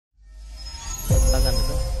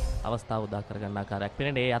අවස්ථාව උදා කරගන්න ආකාරයක්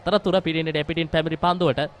පෙනෙන්නේ. ඒ අතරතුර පිටින්නේ පිටින් පැමිණි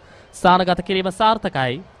පන්දුවට ස්ථානගත කිරීම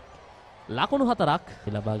සාර්ථකයි. ලකුණු 4ක්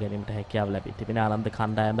ලබා ගැනීමට හැකියාව ලැබී තිබෙන ආනන්ද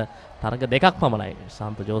කණ්ඩායම තරග 2ක් පමණයි.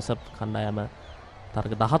 ශාන්ත ජෝසප් කණ්ඩායම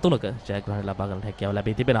තරග 13ක ජයග්‍රහණ ලබා ගන්නට හැකියාව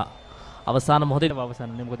ලැබී තිබෙනවා. අවසාන මොහොතේ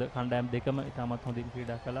අවසානනේ මොකද කණ්ඩායම් දෙකම ඉතාමත් හොඳින්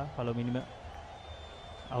ක්‍රීඩා කළා. පළවෙනිම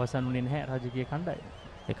අවසන් වුණේ නැහැ රාජකීය කණ්ඩායම.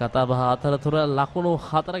 ඒ කතා බහ අතරතුර ලකුණු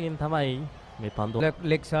 4කින් තමයි මේ පන්දුව.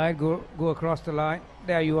 Leg side, go across the line.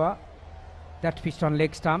 There you are. That pitched on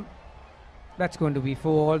leg stump. That's going to be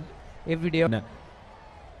 4 every day.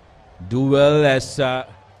 Do well as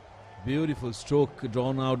beautiful stroke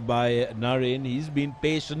drawn out by Naren. He's been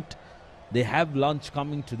patient. They have lunch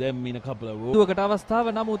coming to them in a couple of overs. දුවකට අවස්ථාව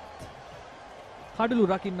නමුත් කඩලු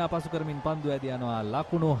රකින්න පසු කරමින් පන්දු ඇද යනවා.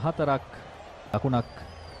 ලකුණු 4ක් ලකුණක්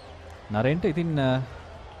නරෙන්ට. ඉතින්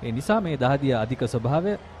ඒ නිසා මේ දහදිය අධික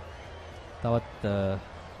ස්වභාවය තවත්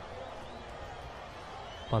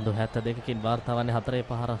පන්දු 72කින් වාර්තා වන්නේ 4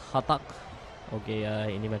 පහර 7ක්. ඔහුගේ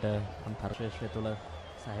ඉනිමට අන්තර්ශ්‍රේෂ්ඨය තුළ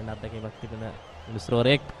සෑහෙන අත්දැකීමක් තිබෙන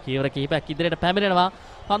මිනිස්රෝරෙක් කීවර කිහිපයක් ඉදිරියට පැමිණෙනවා.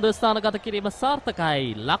 පන්දු ස්ථානගත කිරීම සාර්ථකයි.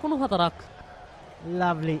 ලකුණු 4ක්.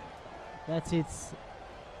 Lovely. That's its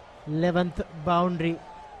 11th boundary.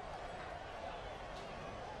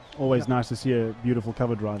 Always nice to see a beautiful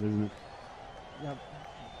cover drive, isn't it? Yeah,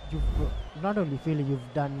 you've not only feel you've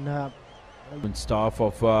done Staff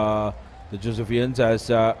of the Josephians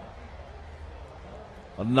as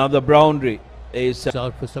another boundary is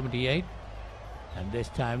out for 78, and this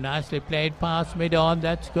time nicely played pass mid on.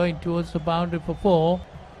 That's going towards the boundary for 4.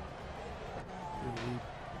 He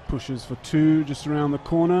pushes for 2 just around the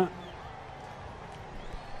corner.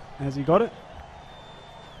 Has he got it?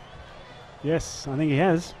 Yes, I think he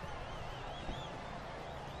has.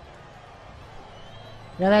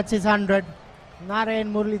 Yeah, that's his 100.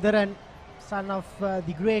 Naren Muralitharan, son of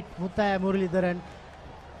the great Muthaya Muralitharan,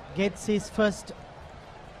 gets his first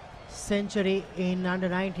century in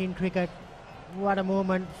under-19 cricket. What a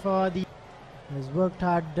moment for the... He's worked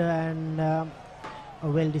hard and a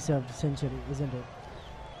well-deserved century, isn't it?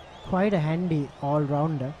 Quite a handy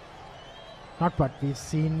all-rounder. Not what we've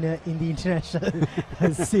seen in the international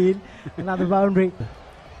scene. Another boundary.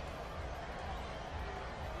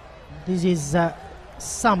 This is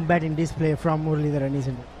some batting display from Muralitharan,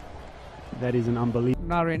 isn't it? That is an unbelievable.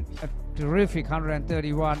 Naren, a terrific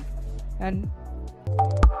 131. And